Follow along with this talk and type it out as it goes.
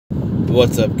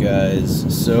What's up, guys?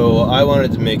 So I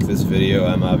wanted to make this video.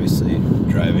 I'm obviously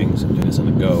driving, so I'm doing this on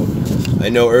the go. I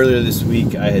know earlier this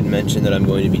week I had mentioned that I'm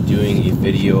going to be doing a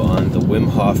video on the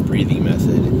Wim Hof Breathing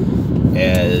Method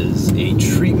as a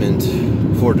treatment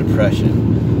for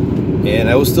depression. And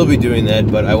I will still be doing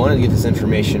that, but I wanted to get this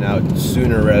information out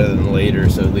sooner rather than later,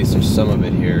 so at least there's some of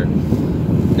it here.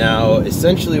 Now,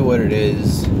 essentially what it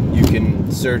is, you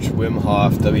can search Wim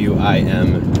Hof,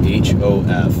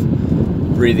 W-I-M-H-O-F,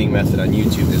 breathing method on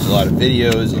YouTube. There's a lot of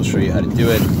videos. I'll show you how to do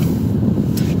it.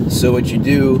 So what you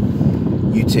do,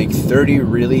 you take 30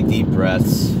 really deep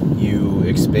breaths. You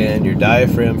expand your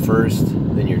diaphragm first,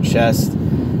 then your chest,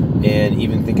 and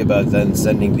even think about then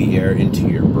sending the air into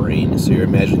your brain. So you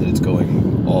imagine that it's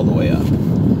going all the way up.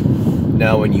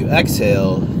 Now when you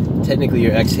exhale, technically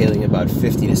you're exhaling about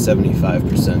 50 to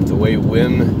 75%. The way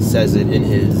Wim says it in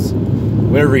his,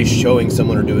 whenever he's showing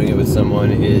someone or doing it with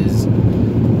someone, is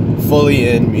fully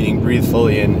in, meaning breathe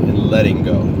fully in, and letting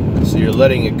go. So you're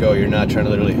letting it go. You're not trying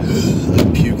to literally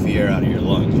like puke the air out of your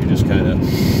lungs. You're just kind of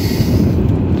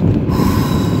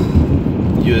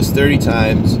you do this 30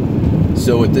 times.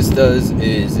 So what this does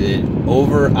is it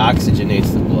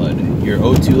over-oxygenates the blood. Your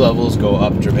O2 levels go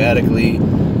up dramatically.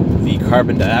 The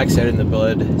carbon dioxide in the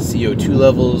blood, CO2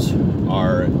 levels,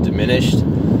 are diminished.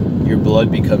 Your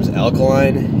blood becomes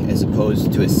alkaline as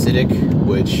opposed to acidic,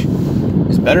 which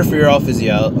is better for your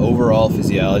overall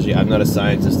physiology. I'm not a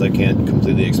scientist. I can't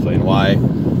completely explain why.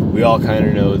 We all kind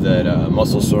of know that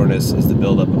muscle soreness is the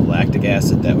buildup of lactic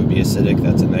acid. That would be acidic.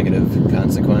 That's a negative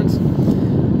consequence.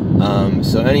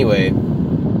 So anyway,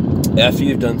 after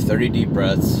you've done 30 deep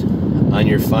breaths, on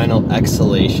your final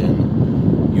exhalation,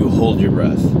 you hold your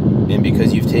breath. And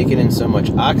because you've taken in so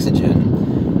much oxygen,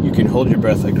 you can hold your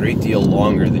breath a great deal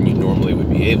longer than you normally would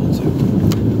be able to.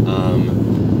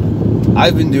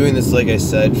 I've been doing this, like I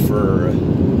said, for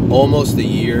almost a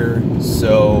year,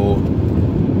 so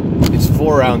it's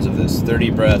 4 rounds of this, 30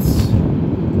 breaths,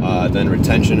 then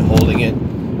retention, holding it,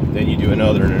 then you do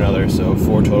another and another, so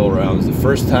 4 total rounds. The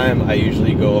first time I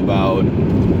usually go about,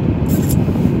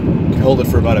 hold it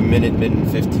for about a minute, minute and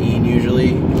 15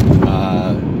 usually,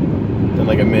 then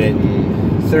like a minute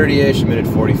and 30-ish, a minute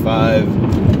 45,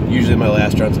 usually my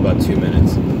last round's about 2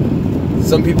 minutes.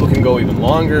 Some people can go even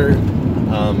longer.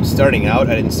 Starting out,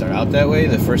 I didn't start out that way.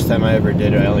 The first time I ever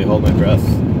did it, I only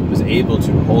was able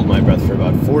to hold my breath for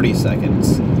about 40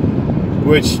 seconds,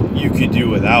 which you could do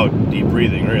without deep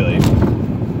breathing, really.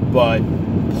 But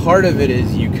part of it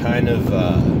is you kind of,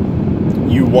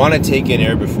 you want to take in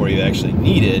air before you actually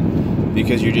need it,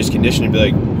 because you're just conditioned to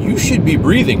be like, you should be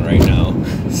breathing right now.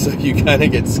 So you kind of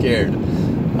get scared.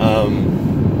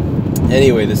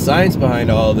 Anyway, the science behind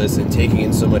all of this and taking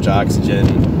in so much oxygen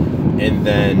and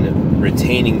then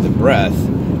retaining the breath,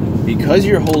 because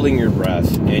you're holding your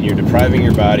breath and you're depriving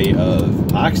your body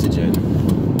of oxygen,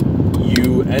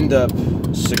 you end up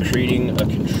secreting a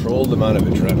controlled amount of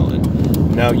adrenaline.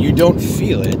 Now, you don't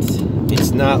feel it.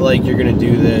 It's not like you're going to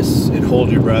do this and hold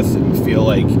your breath and feel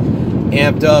like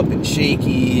amped up and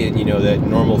shaky and, you know, that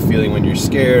normal feeling when you're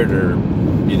scared or,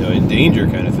 you know, in danger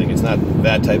kind of thing. It's not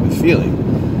that type of feeling.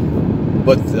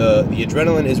 But the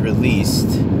adrenaline is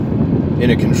released in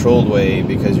a controlled way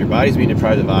because your body's being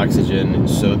deprived of oxygen.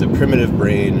 So the primitive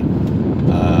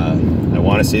brain, I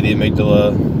want to say the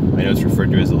amygdala, I know it's referred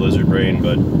to as the lizard brain,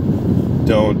 but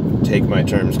don't take my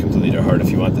terms completely to heart. If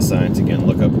you want the science, again,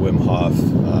 look up Wim Hof.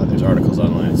 There's articles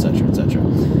online, etc., etc.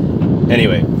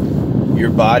 Anyway, your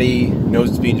body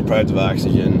knows it's being deprived of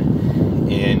oxygen,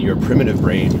 and your primitive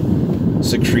brain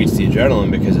secretes the adrenaline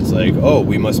because it's like, oh,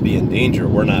 we must be in danger,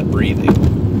 we're not breathing.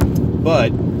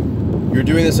 But you're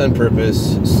doing this on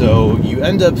purpose, so you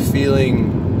end up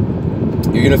feeling,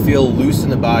 you're going to feel loose in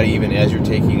the body even as you're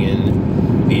taking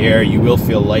in the air. You will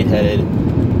feel lightheaded.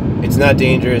 It's not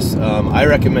dangerous. I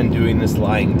recommend doing this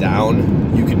lying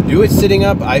down. You can do it sitting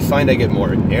up. I find I get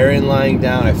more air in lying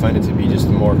down. I find it to be just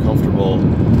more comfortable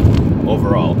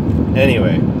overall.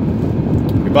 Anyway,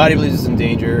 your body believes it's in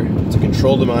danger. It's a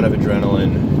controlled amount of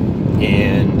adrenaline,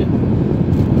 and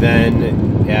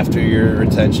then after your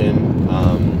retention,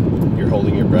 you're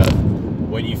holding your breath.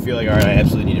 When you feel like, all right, I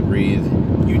absolutely need to breathe,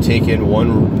 you take in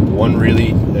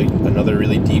another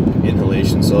really deep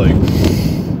inhalation, so like,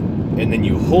 and then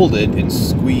you hold it and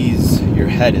squeeze your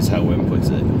head, is how Wim puts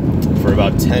it, for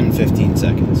about 10-15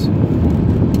 seconds.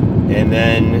 And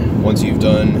then once you've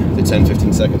done the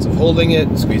 10-15 seconds of holding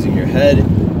it, squeezing your head,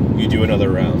 you do another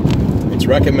round. It's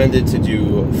recommended to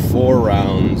do 4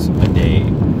 rounds a day.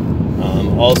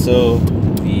 Also,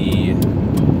 the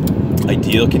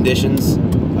ideal conditions,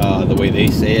 the way they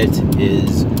say it,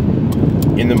 is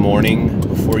in the morning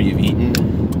before you've eaten.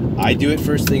 I do it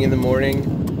first thing in the morning.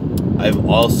 I've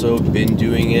also been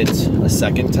doing it a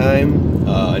second time,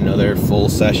 another full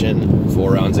session,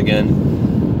 4 rounds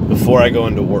again, before I go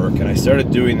into work. And I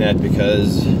started doing that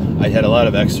because I had a lot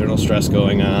of external stress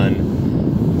going on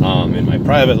in my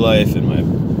private life, in my,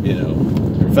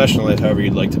 professional life, however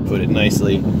you'd like to put it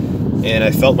nicely. And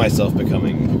I felt myself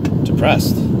becoming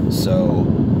depressed. So,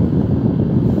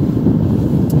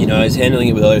 I was handling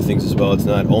it with other things as well. It's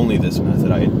not only this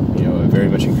method. I very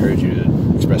much encourage you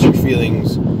to express your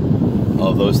feelings, all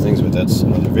of those things, but that's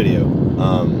another video.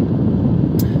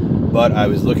 But I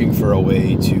was looking for a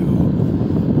way to,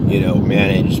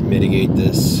 mitigate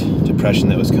this depression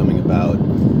that was coming about.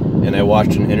 And I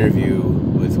watched an interview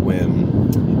with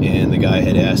Wim, and the guy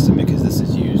had asked him, because this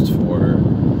is used for,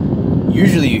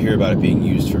 usually you hear about it being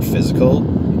used for physical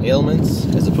ailments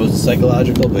as opposed to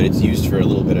psychological, but it's used for a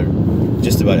little bit of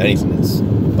just about anything that's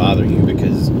bothering you,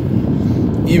 because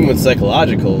even with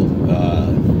psychological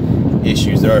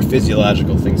issues, there are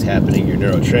physiological things happening, your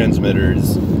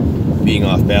neurotransmitters being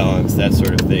off balance, that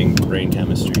sort of thing, brain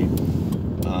chemistry.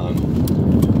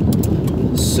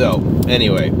 So,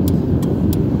 anyway,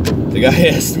 the guy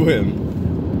asked Wim,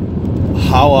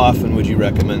 how often would you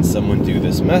recommend someone do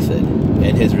this method?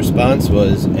 And his response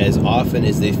was, as often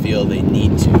as they feel they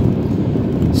need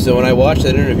to. So when I watched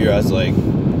that interview, I was like,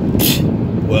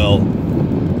 well,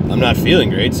 I'm not feeling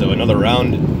great, so another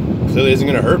round clearly isn't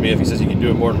going to hurt me if he says you can do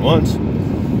it more than once.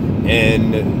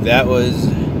 And that was,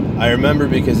 I remember,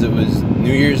 because it was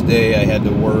New Year's Day, I had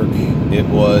to work.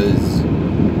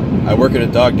 I work at a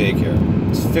dog daycare.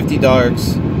 It's 50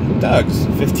 dogs,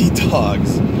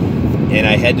 and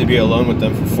I had to be alone with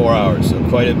them for 4 hours, so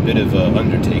quite a bit of an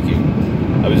undertaking.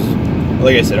 I was,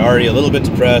 like I said, already a little bit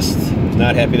depressed, was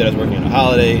not happy that I was working on a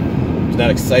holiday, was not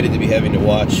excited to be having to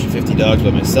watch 50 dogs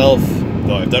by myself,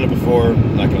 though I've done it before.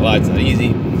 I'm not gonna lie, it's not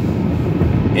easy.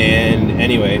 And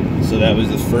anyway, so that was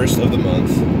the 1st of the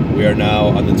month. We are now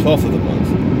on the 12th of the month,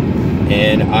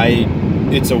 and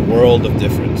it's a world of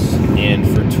difference. And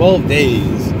for 12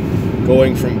 days,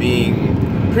 going from being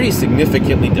pretty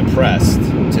significantly depressed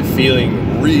to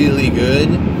feeling really good.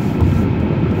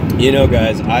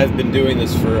 Guys, I've been doing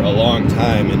this for a long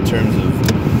time in terms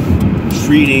of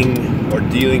treating or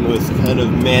dealing with kind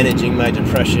of managing my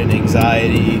depression,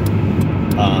 anxiety,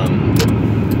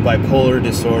 bipolar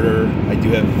disorder. I do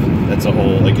have, that's a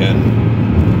whole, again,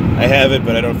 I have it,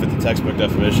 but I don't fit the textbook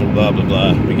definition, blah, blah,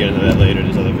 blah. We get into that later.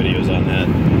 There's other videos on that.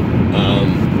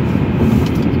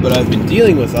 But I've been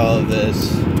dealing with all of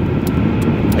this.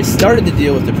 I started to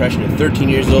deal with depression at 13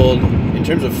 years old. In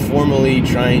terms of formally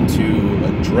trying to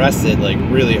address it, like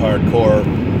really hardcore,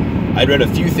 I'd read a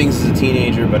few things as a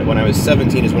teenager, but when I was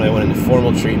 17 is when I went into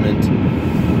formal treatment.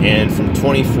 And from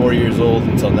 24 years old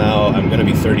until now, I'm going to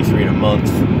be 33 in a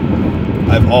month,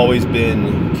 I've always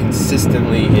been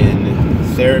consistently in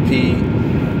therapy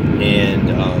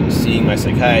and seeing my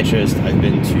psychiatrist. I've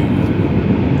been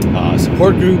to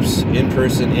support groups, in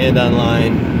person and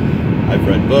online. I've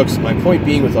read books. My point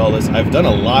being with all this, I've done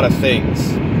a lot of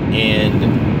things,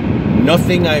 and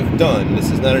nothing I've done, this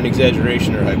is not an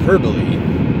exaggeration or hyperbole,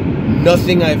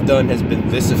 nothing I've done has been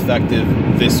this effective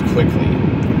this quickly.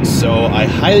 So I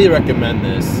highly recommend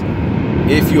this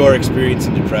if you are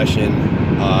experiencing depression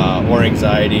or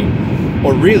anxiety,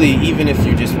 or really even if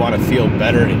you just want to feel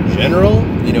better in general.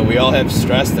 We all have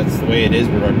stress. That's the way it is.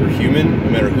 We're human. No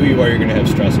matter who you are, you're going to have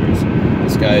stressors.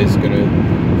 This guy is going to,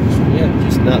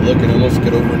 just not looking, almost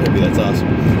get over and hit me. That's awesome.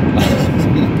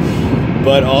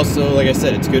 But also, like I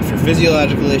said, it's good for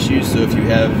physiological issues. So if you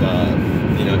have,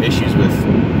 issues with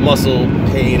muscle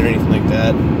pain or anything like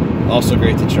that, also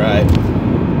great to try.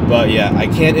 But yeah, I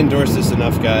can't endorse this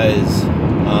enough, guys.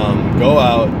 Go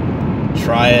out,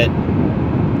 try it.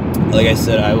 Like I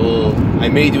said, I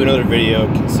may do another video,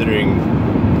 considering,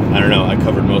 I don't know, I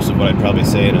covered most of what I'd probably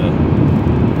say in a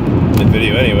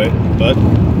video anyway. But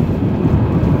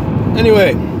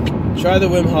anyway, try the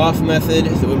Wim Hof method,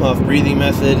 the Wim Hof Breathing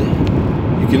Method.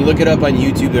 You can look it up on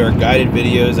YouTube. There are guided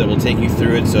videos that will take you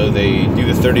through it. So they do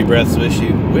the 30 breaths with you.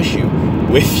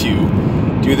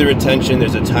 Do the retention.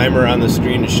 There's a timer on the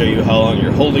screen to show you how long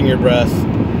you're holding your breath.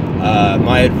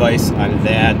 My advice on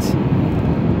that,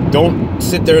 don't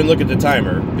sit there and look at the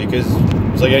timer, because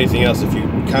it's like anything else. If you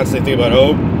constantly think about,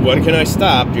 oh, when can I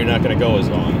stop, you're not going to go as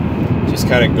long. Just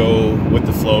kind of go with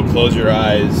the flow. Close your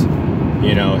eyes,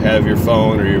 have your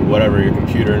phone or your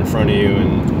computer in front of you,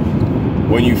 and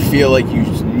when you feel like you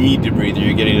just need to breathe, or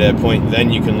you're getting to that point, then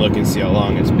you can look and see how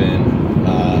long it's been.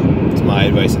 It's my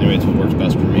advice anyway. It's what works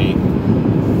best for me.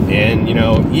 And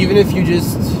even if you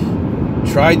just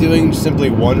try doing simply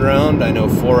 1 round, I know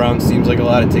 4 rounds seems like a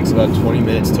lot. It takes about 20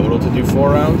 minutes total to do 4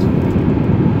 rounds.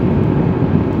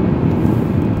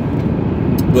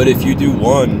 But if you do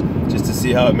one, just to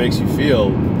see how it makes you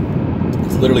feel,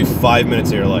 it's literally 5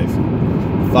 minutes of your life.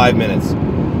 5 minutes.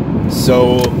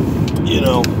 So, you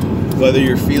know, whether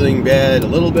you're feeling bad a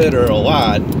little bit or a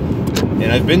lot,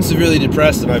 and I've been severely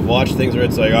depressed and I've watched things where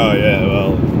it's like, oh yeah,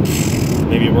 well,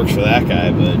 maybe it works for that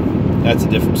guy, but that's a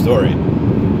different story.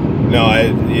 No,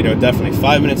 definitely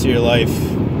 5 minutes of your life,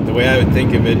 the way I would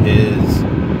think of it is,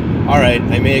 all right,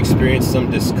 I may experience some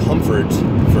discomfort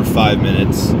for 5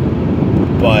 minutes,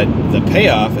 but the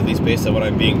payoff, at least based on what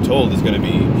I'm being told, is going to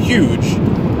be huge.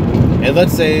 And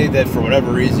let's say that for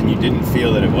whatever reason you didn't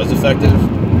feel that it was effective,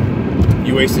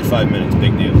 you wasted 5 minutes,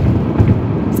 big deal.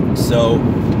 So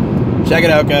check it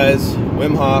out, guys.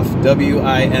 Wim Hof,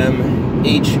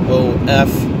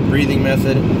 WIMHOF Breathing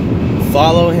Method.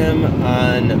 Follow him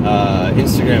on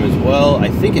Instagram as well. I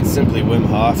think it's simply Wim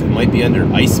Hof. It might be under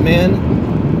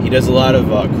Iceman. He does a lot of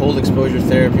cold exposure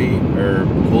therapy, or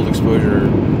cold exposure,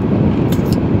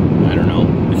 I don't know,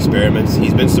 experiments.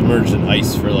 He's been submerged in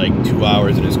ice for like 2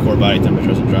 hours and his core body temperature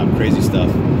doesn't drop. Crazy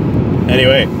stuff.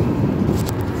 Anyway,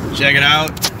 check it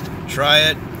out. Try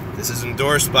it. This is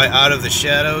endorsed by Out of the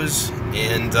Shadows.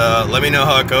 And let me know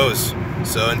how it goes.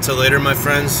 So until later, my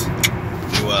friends,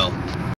 be well.